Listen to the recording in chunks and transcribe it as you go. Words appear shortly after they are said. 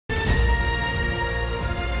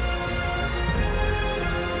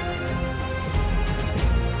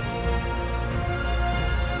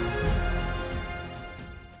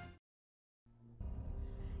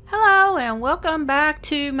and welcome back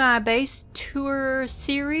to my base tour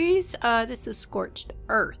series. This is Scorched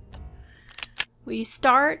Earth. We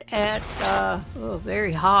start at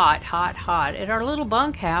very hot at our little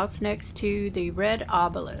bunkhouse next to the red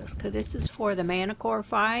obelisk. This is for the Manicore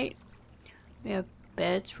fight. We have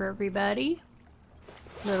beds for everybody,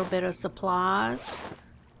 a little bit of supplies.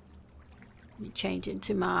 Let me change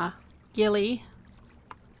into my ghillie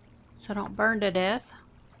so I don't burn to death.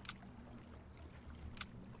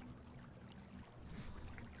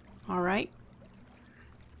 Alright,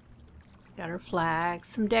 got our flags,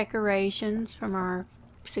 some decorations from our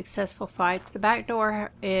successful fights. The back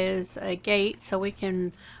door is a gate so we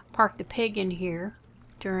can park the pig in here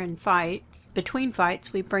during fights. Between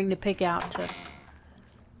fights we bring the pig out to...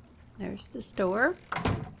 There's this door.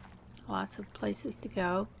 Lots of places to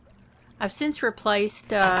go. I've since replaced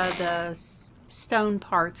the stone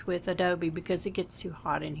parts with adobe because it gets too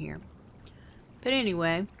hot in here. But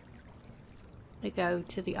anyway, to go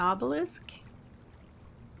to the obelisk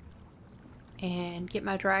and get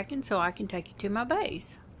my dragon so I can take it to my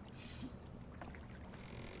base.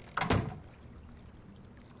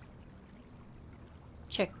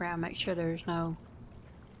 Check around, make sure there's no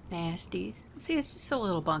nasties. See, it's just a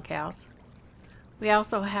little bunkhouse. We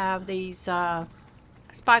also have these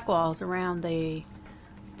spike walls around the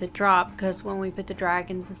drop because when we put the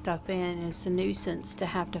dragons and stuff in, it's a nuisance to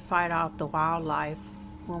have to fight off the wildlife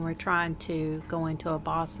when we're trying to go into a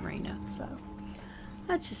boss arena. So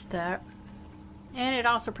that's just that. And it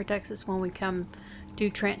also protects us when we come do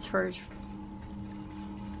transfers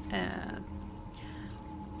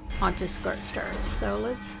onto Scorched Earth. So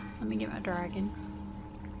let me get my dragon.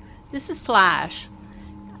 This is Flash.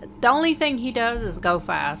 The only thing he does is go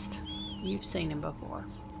fast. You've seen him before.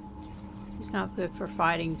 He's not good for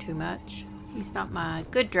fighting too much. He's not my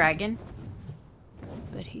good dragon,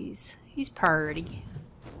 but he's purty.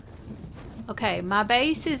 Okay, my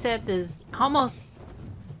base is at this, almost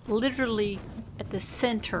literally at the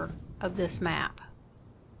center of this map.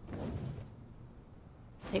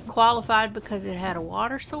 It qualified because it had a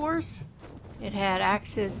water source. It had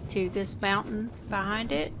access to this mountain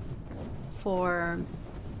behind it for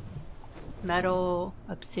metal,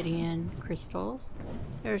 obsidian, crystals.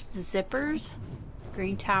 There's the zippers.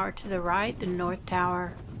 Green tower to the right, the north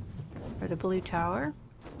tower, or the blue tower.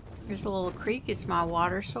 There's a little creek, it's my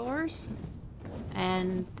water source.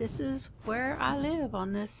 And this is where I live,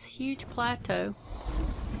 on this huge plateau.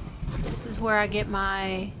 This is where I get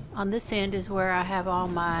my, on this end is where I have all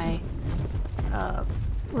my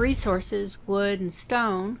resources, wood and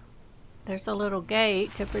stone. There's a little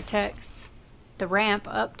gate to protect the ramp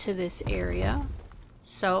up to this area.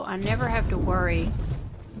 So I never have to worry,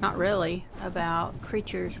 not really, about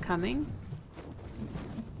creatures coming.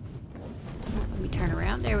 Let me turn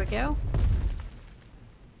around, there we go.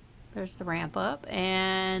 There's the ramp up,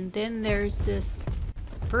 and then there's this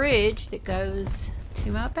bridge that goes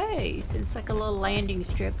to my base. It's like a little landing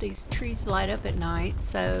strip. These trees light up at night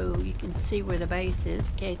so you can see where the base is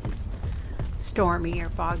in case it's stormy or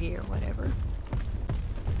foggy or whatever.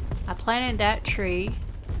 I planted that tree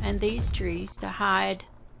and these trees to hide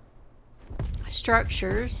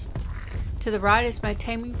structures. To the right is my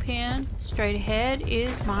taming pen. Straight ahead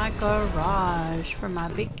is my garage for my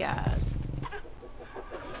big guys.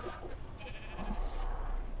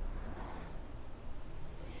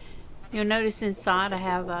 You'll notice inside I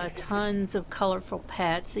have tons of colorful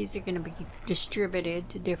pets. These are going to be distributed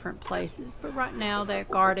to different places, but right now they're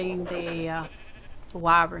guarding the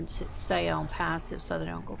wyverns that stay on passive so they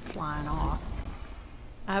don't go flying off.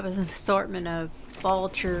 I have an assortment of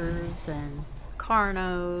vultures and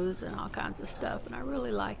carnos and all kinds of stuff, and I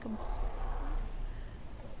really like them.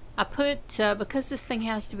 I put, because this thing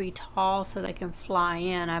has to be tall so they can fly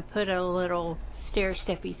in, I put a little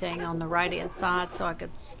stair-steppy thing on the right hand side so I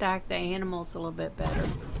could stack the animals a little bit better.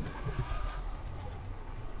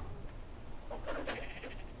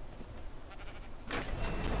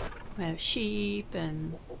 We have sheep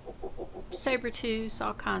and saber-tooths,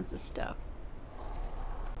 all kinds of stuff.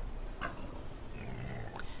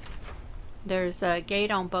 There's a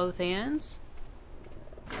gate on both ends.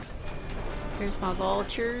 Here's my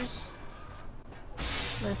vultures.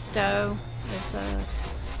 Listo. There's a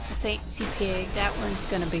fancy pig. That one's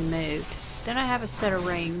going to be moved. Then I have a set of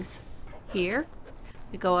rings here.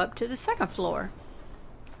 We go up to the second floor.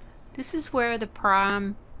 This is where the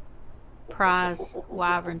prize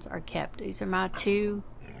wyverns are kept. These are my two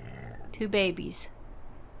babies.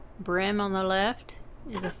 Brim on the left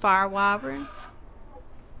is a fire wyvern.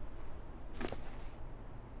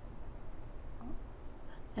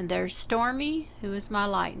 And there's Stormy, who is my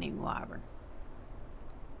lightning wyvern.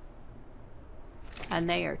 and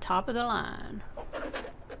they are top of the line.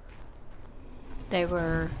 They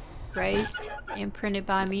were raised, imprinted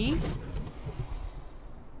by me.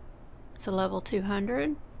 It's a level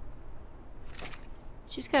 200.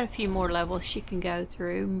 She's got a few more levels she can go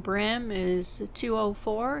through. Brim is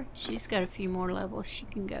 204. She's got a few more levels she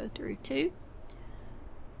can go through too.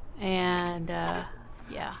 And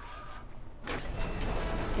yeah,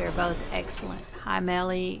 they're both excellent. Hi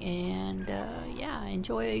Melly, and yeah, I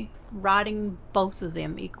enjoy riding both of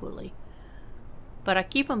them equally. But I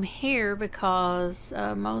keep them here because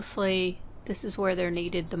mostly this is where they're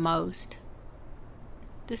needed the most.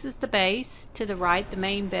 This is the base. To the right, the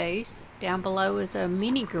main base. Down below is a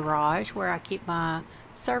mini garage where I keep my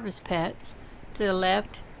service pets. To the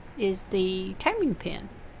left is the taming pen.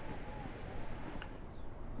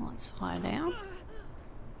 Let's fly down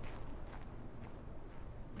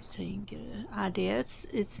so you can get an idea.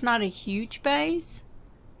 It's not a huge base.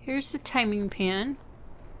 Here's the taming pen.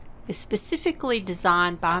 It's specifically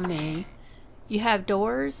designed by me. You have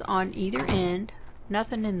doors on either end,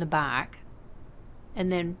 nothing in the back.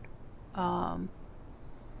 And then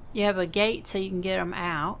you have a gate so you can get them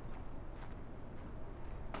out.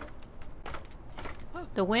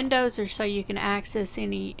 The windows are so you can access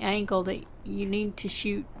any angle that you need to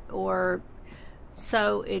shoot, or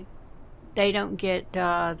so they don't get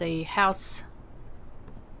the house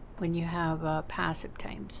when you have passive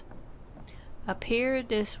tames. Up here,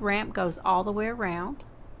 this ramp goes all the way around,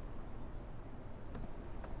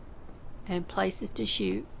 and places to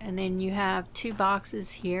shoot. And then you have two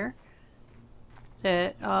boxes here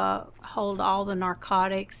that hold all the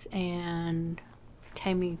narcotics and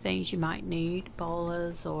taming things you might need,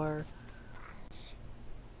 bolas or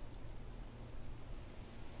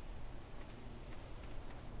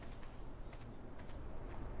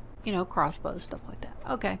you know, crossbows, stuff like that.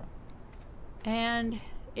 Okay, and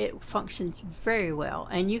it functions very well.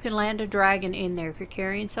 And you can land a dragon in there. If you're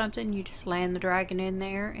carrying something, you just land the dragon in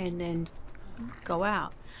there and then go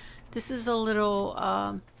out. This is a little,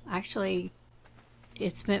 actually,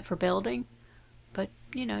 it's meant for building, but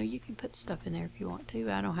you know, you can put stuff in there if you want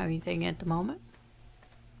to. I don't have anything at the moment.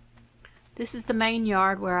 This is the main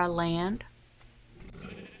yard where I land.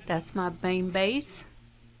 That's my main base.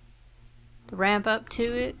 The ramp up to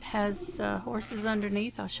it has horses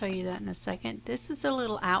underneath. I'll show you that in a second. This is a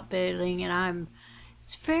little outbuilding, and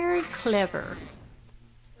it's very clever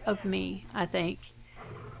of me, I think.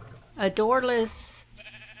 A doorless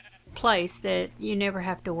place that you never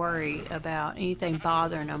have to worry about anything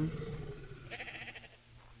bothering them.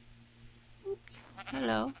 Oops,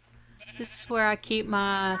 hello. This is where I keep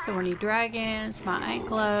my thorny dragons, my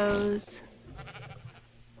anklos,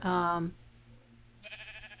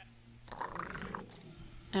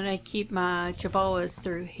 and I keep my jaboas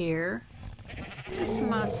through here. Just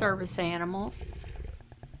my service animals.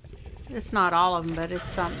 It's not all of them, but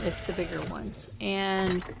it's the bigger ones.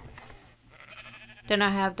 And then I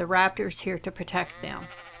have the raptors here to protect them.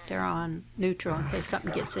 They're on neutral. In case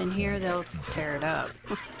something gets in here, they'll tear it up.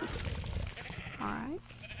 Alright.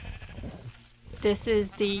 This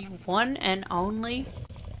is the one and only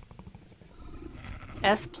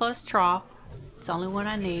S+ trough. It's the only one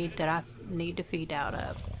I need that I need to feed out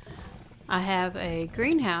of. I have a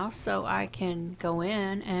greenhouse so I can go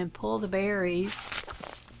in and pull the berries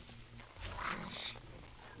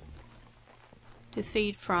to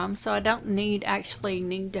feed from, so I don't actually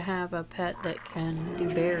need to have a pet that can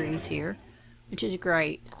do berries here, which is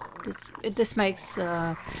great. This makes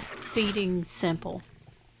feeding simple,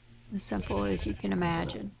 as simple as you can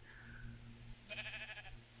imagine.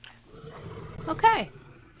 Okay,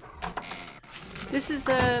 this is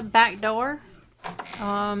a back door.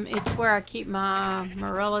 It's where I keep my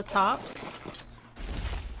morella tops.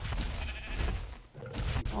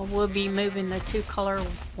 We'll be moving the two color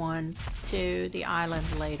ones to the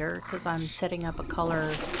island later because I'm setting up a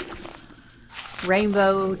color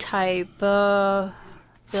rainbow type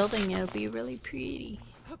building. It'll be really pretty.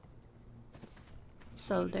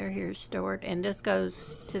 So they're here stored, and this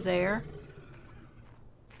goes to there.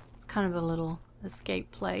 It's kind of a little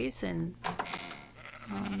escape place, and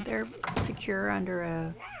they're secure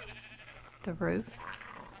under the roof.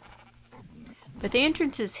 But the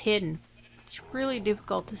entrance is hidden. It's really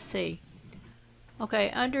difficult to see. Okay,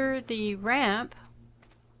 under the ramp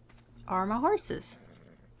are my horses.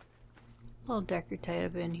 A little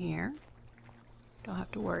decorative in here. Don't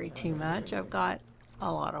have to worry too much. I've got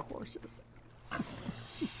a lot of horses.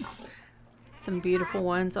 Some beautiful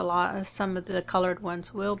ones. Some of the colored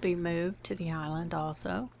ones will be moved to the island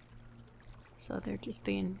also. So they're just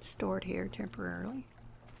being stored here temporarily.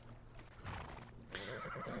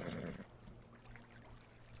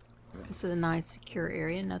 This is a nice secure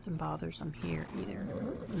area. Nothing bothers them here either.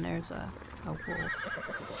 And there's a wolf.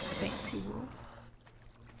 Fancy wolf.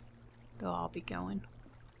 They'll all be going.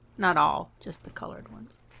 Not all, just the colored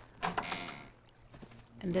ones.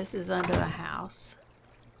 And this is under the house.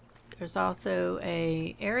 There's also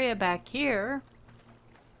a area back here.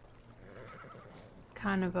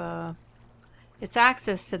 Kind of a... It's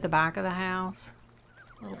access to the back of the house.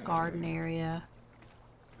 A little garden area.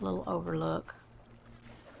 A little overlook.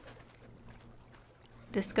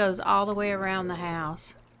 This goes all the way around the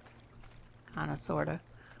house. Kind of, sort of.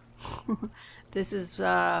 This is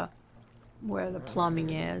where the plumbing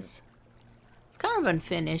is. It's kind of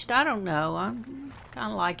unfinished. I don't know. I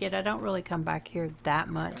kind of like it. I don't really come back here that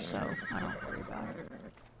much, so I don't worry about it.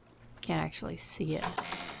 Can't actually see it.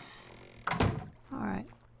 Alright.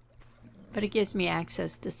 But it gives me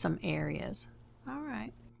access to some areas.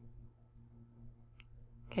 Alright.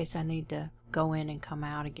 In case I need to go in and come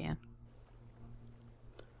out again.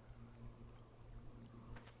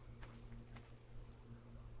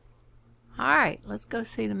 Alright, let's go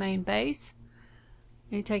see the main base.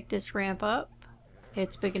 You take this ramp up.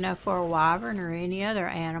 It's big enough for a wyvern or any other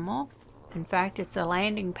animal. In fact, it's a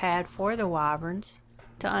landing pad for the wyverns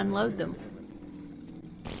to unload them.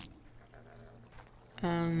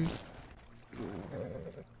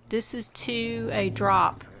 This is to a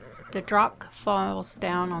drop. The drop falls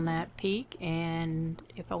down on that peak, and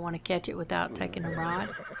if I want to catch it without taking a rod,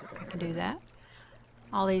 I can do that.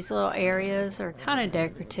 All these little areas are kind of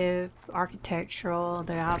decorative, architectural.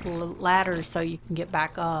 They have ladders so you can get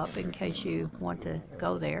back up in case you want to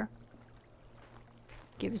go there.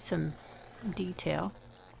 Give it some detail.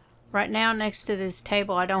 Right now next to this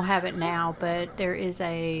table, I don't have it now, but there is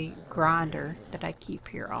a grinder that I keep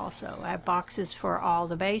here also. I have boxes for all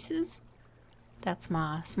the bases. That's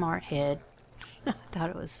my smart head. I thought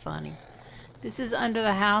it was funny. This is under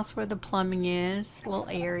the house where the plumbing is. Little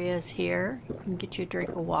areas here. You can get you a drink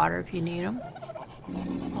of water if you need them.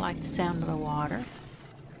 I like the sound of the water.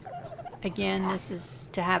 Again, this is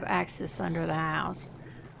to have access under the house.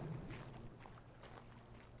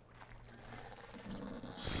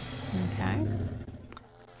 Okay.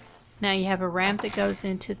 Now you have a ramp that goes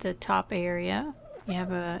into the top area. You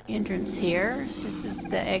have an entrance here. This is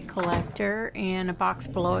the egg collector and a box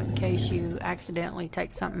below it in case you accidentally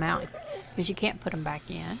take something out, because you can't put them back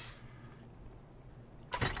in.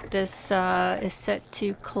 This is set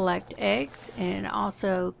to collect eggs, and it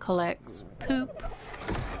also collects poop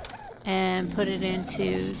and put it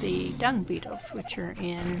into the dung beetles, which are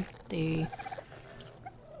in the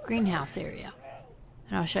greenhouse area.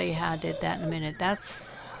 And I'll show you how I did that in a minute.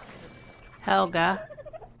 That's Helga.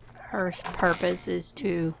 Her purpose is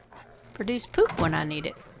to produce poop when I need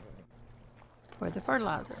it for the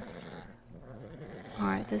fertilizer.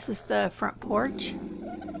 Alright, this is the front porch.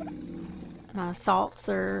 My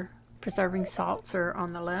preserving salts are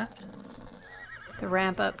on the left. The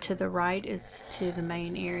ramp up to the right is to the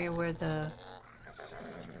main area where the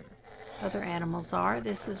other animals are.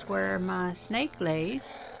 This is where my snake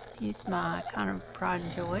lays. He's my kind of pride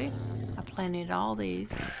and joy. I planted all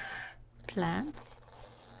these plants.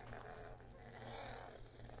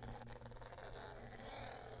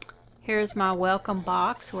 Here's my welcome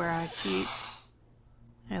box where I keep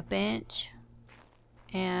a bench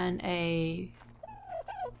and a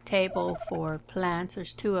table for plants.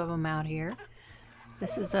 There's two of them out here.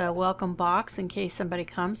 This is a welcome box in case somebody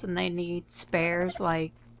comes and they need spares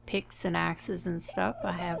like picks and axes and stuff.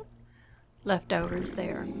 I have leftovers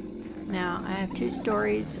there. Now I have 2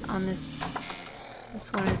 stories on this.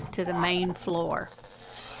 This one is to the main floor.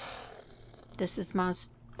 This is my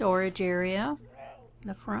storage area in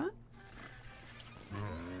the front.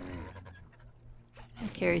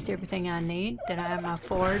 It carries everything I need. Then I have my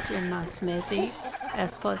forge and my smithy,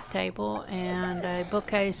 S+ table, and a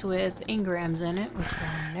bookcase with engrams in it, which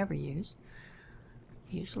I never use,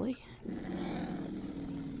 usually.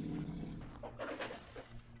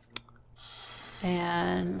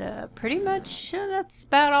 And pretty much that's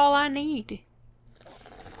about all I need.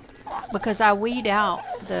 Because I weed out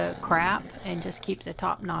the crap and just keep the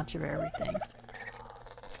top notch of everything.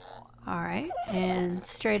 Alright, and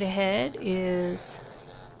straight ahead is,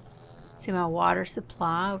 see my water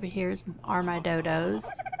supply. Over here are my dodos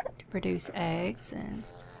to produce eggs, and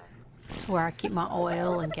this is where I keep my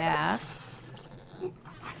oil and gas.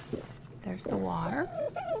 There's the water.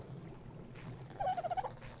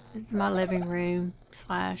 This is my living room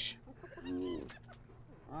slash,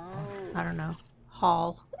 I don't know,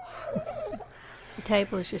 hall. The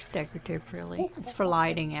table is just decorative, really. It's for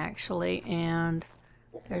lighting, actually, and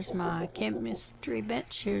there's my chemistry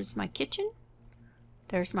bench. Here's my kitchen.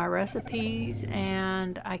 There's my recipes,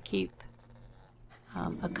 and I keep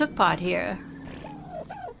a cook pot here.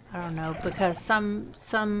 I don't know, because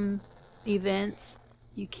some events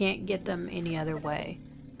you can't get them any other way,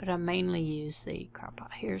 but I mainly use the crock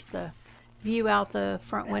pot. Here's the view out the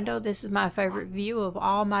front window. This is my favorite view of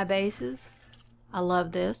all my bases. I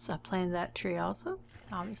love this. I planted that tree also,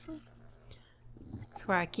 obviously. It's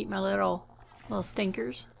where I keep my little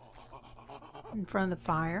stinkers in front of the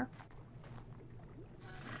fire.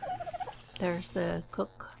 There's the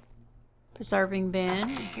cook preserving bin.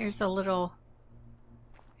 Here's a little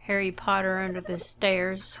Harry Potter under the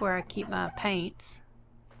stairs. This is where I keep my paints.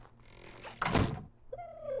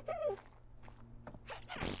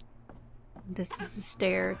 This is a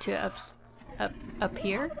stair to up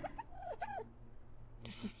here.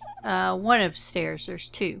 This is one upstairs. There's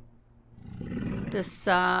two. This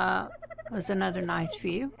was another nice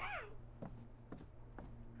view.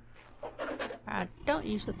 I don't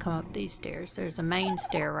usually come up these stairs. There's a main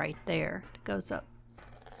stair right there that goes up.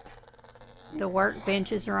 The work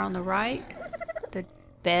benches are on the right. The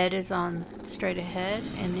bed is on straight ahead,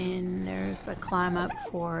 and then there's a climb up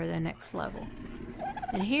for the next level.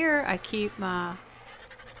 And here I keep my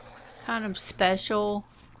kind of special,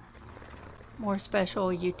 more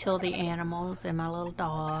special utility animals and my little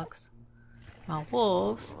dogs, my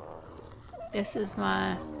wolves. This is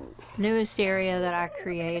my newest area that I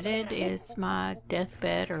created. It's my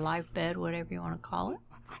deathbed or life bed, whatever you want to call it.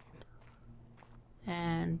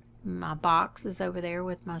 And my box is over there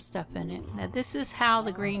with my stuff in it. Now this is how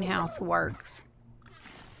the greenhouse works.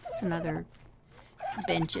 It's another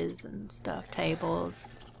benches and stuff, tables,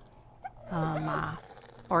 my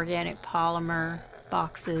organic polymer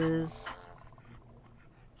boxes,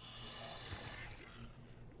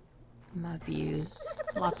 my views.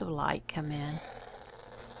 Lots of light come in.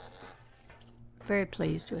 Very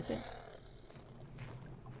pleased with it.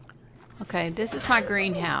 Okay, this is my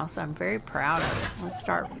greenhouse. I'm very proud of it. Let's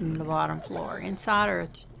start from the bottom floor. Inside are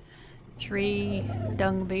 3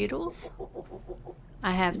 dung beetles.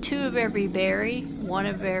 I have 2 of every berry, 1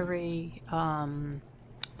 of every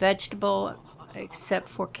vegetable, except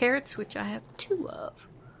for carrots, which I have 2 of.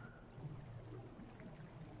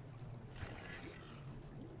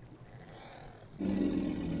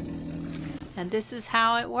 And this is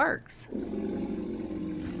how it works.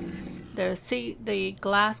 The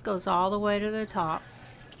glass goes all the way to the top.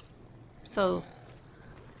 So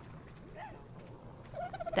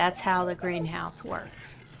that's how the greenhouse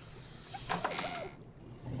works.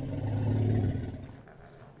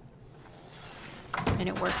 And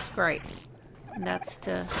it works great. And that's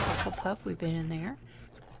to Hufflepuff. We've been in there.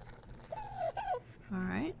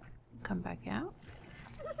 Alright, come back out.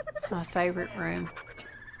 It's my favorite room.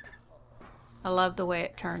 I love the way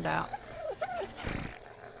it turned out.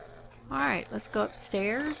 Alright, let's go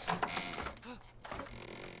upstairs.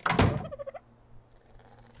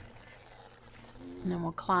 And then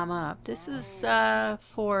we'll climb up. This is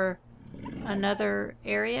for another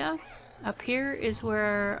area. Up here is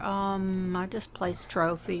where I just place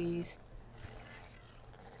trophies,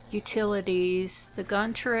 utilities, the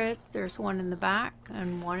gun turret. There's one in the back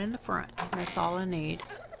and one in the front. That's all I need.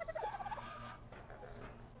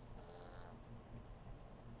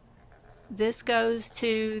 This goes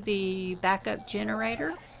to the backup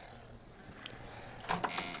generator.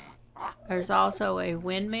 There's also a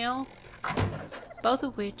windmill, both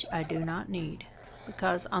of which I do not need,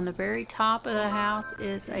 because on the very top of the house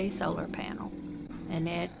is a solar panel, and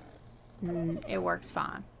it works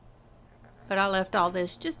fine. But I left all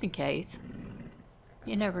this just in case.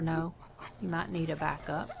 You never know. You might need a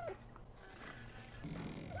backup.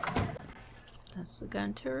 That's the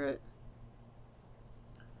gun turret.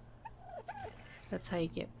 That's how you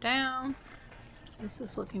get down. This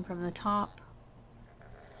is looking from the top.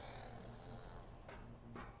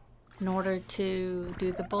 In order to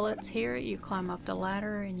do the bullets here, you climb up the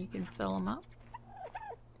ladder and you can fill them up.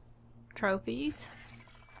 Trophies.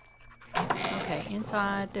 Okay,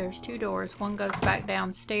 inside there's 2 doors. One goes back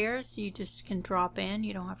downstairs. You just can drop in.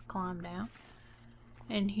 You don't have to climb down.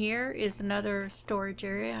 And here is another storage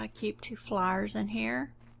area. I keep 2 flyers in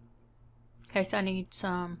here in case I need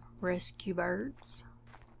some rescue birds.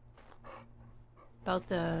 Both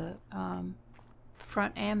the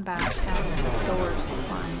front and back have doors to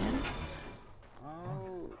climb in.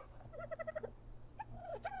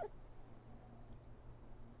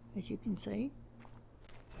 As you can see.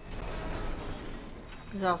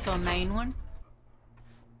 There's also a main one,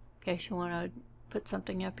 in case you want to put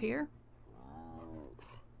something up here.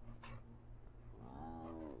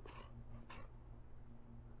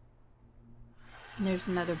 And there's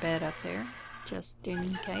another bed up there, just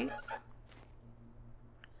in case.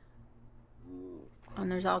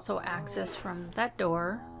 And there's also access from that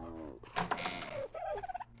door.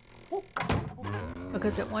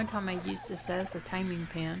 Because at one time I used this as a taming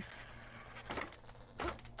pen.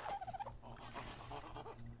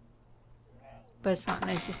 But it's not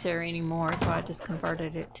necessary anymore, so I just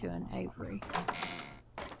converted it to an aviary.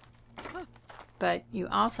 But you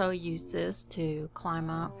also use this to climb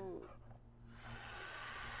up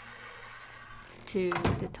to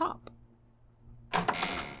the top.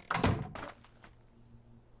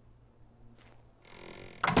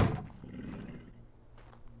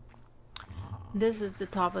 This is the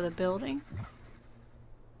top of the building.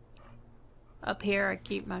 Up here I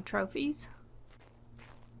keep my trophies.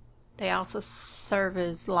 They also serve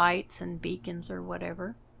as lights and beacons or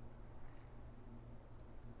whatever.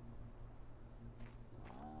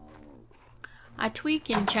 I tweak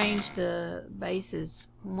and change the bases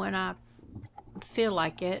when I feel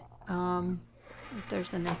like it. If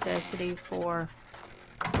there's a necessity for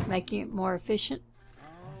making it more efficient.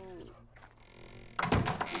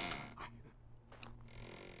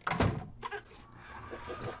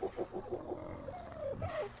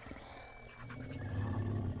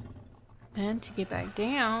 And to get back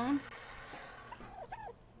down,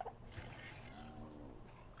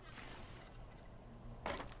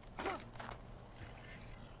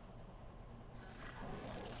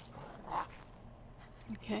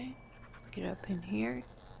 okay, get up in here.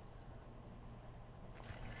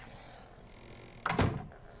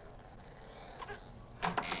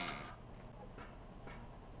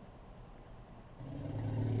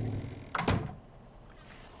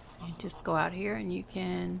 Just go out here and you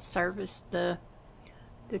can service the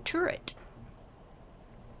turret.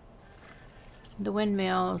 The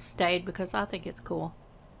windmill stayed because I think it's cool.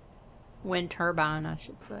 Wind turbine, I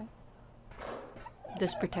should say.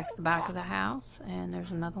 This protects the back of the house, and there's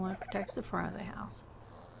another one that protects the front of the house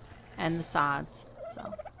and the sides.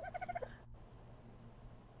 So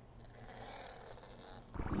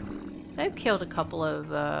they've killed a couple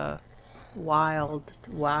of wild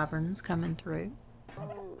wyverns coming through.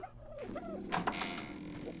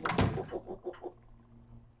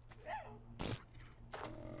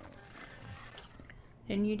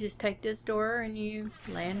 Then you just take this door and you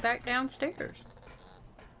land back downstairs.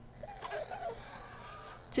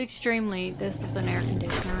 It's extremely, this is an air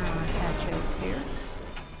conditioner on hatchets here.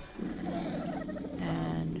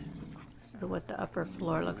 And this is what the upper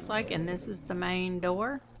floor looks like, and this is the main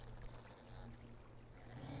door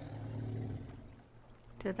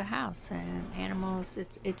to the house. And animals,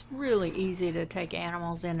 it's really easy to take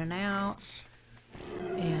animals in and out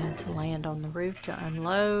and to land on the roof to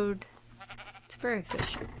unload. It's very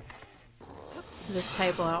efficient. This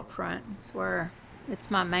table out front is where it's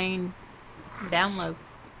my main download.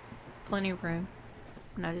 Plenty of room.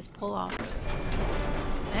 And I just pull off.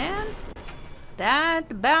 And that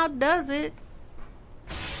about does it.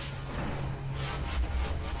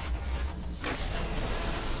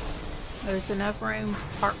 There's enough room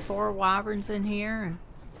to park 4 wyverns in here and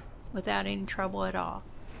without any trouble at all.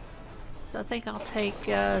 So I think I'll take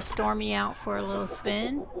Stormy out for a little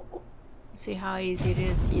spin. See how easy it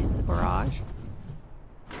is to use the garage.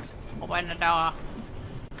 Open the door.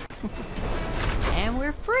 And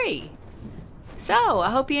we're free. So, I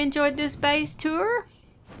hope you enjoyed this base tour.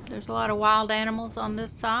 There's a lot of wild animals on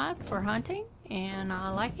this side for hunting, and I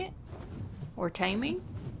like it. Or taming.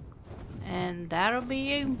 And that'll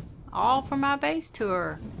be all for my base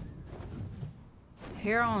tour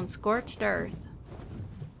here on Scorched Earth.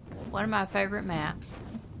 One of my favorite maps.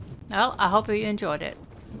 Well, I hope you enjoyed it.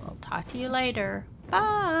 We'll talk to you later.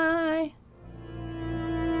 Bye!